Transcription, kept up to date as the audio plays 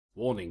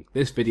Warning,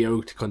 this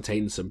video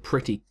contains some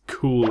pretty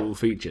cool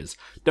features.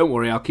 Don't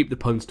worry, I'll keep the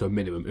puns to a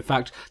minimum. In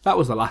fact, that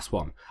was the last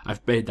one.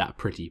 I've made that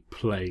pretty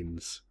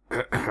plains.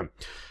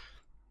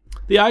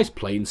 The Ice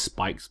Plains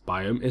Spikes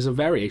biome is a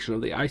variation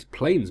of the Ice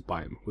Plains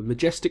biome, with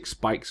majestic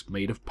spikes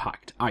made of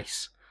packed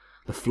ice.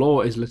 The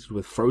floor is littered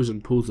with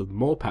frozen pools of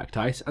more packed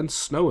ice and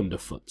snow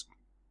underfoot.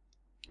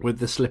 With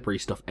the slippery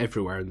stuff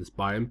everywhere in this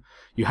biome,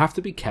 you have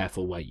to be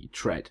careful where you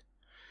tread.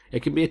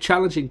 It can be a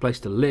challenging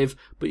place to live,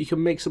 but you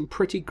can make some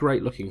pretty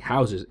great looking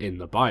houses in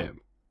the biome.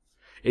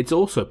 It's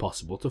also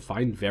possible to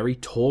find very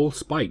tall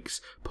spikes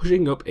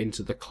pushing up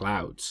into the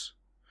clouds.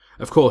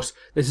 Of course,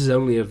 this is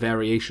only a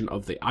variation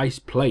of the Ice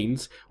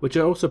Plains, which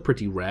are also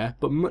pretty rare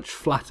but much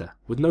flatter,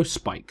 with no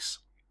spikes.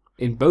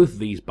 In both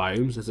these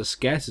biomes there's a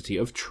scarcity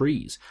of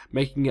trees,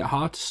 making it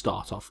hard to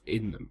start off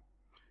in them.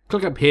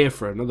 Click up here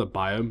for another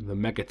biome, the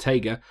Mega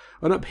Taiga,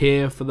 and up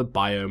here for the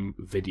biome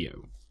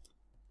video.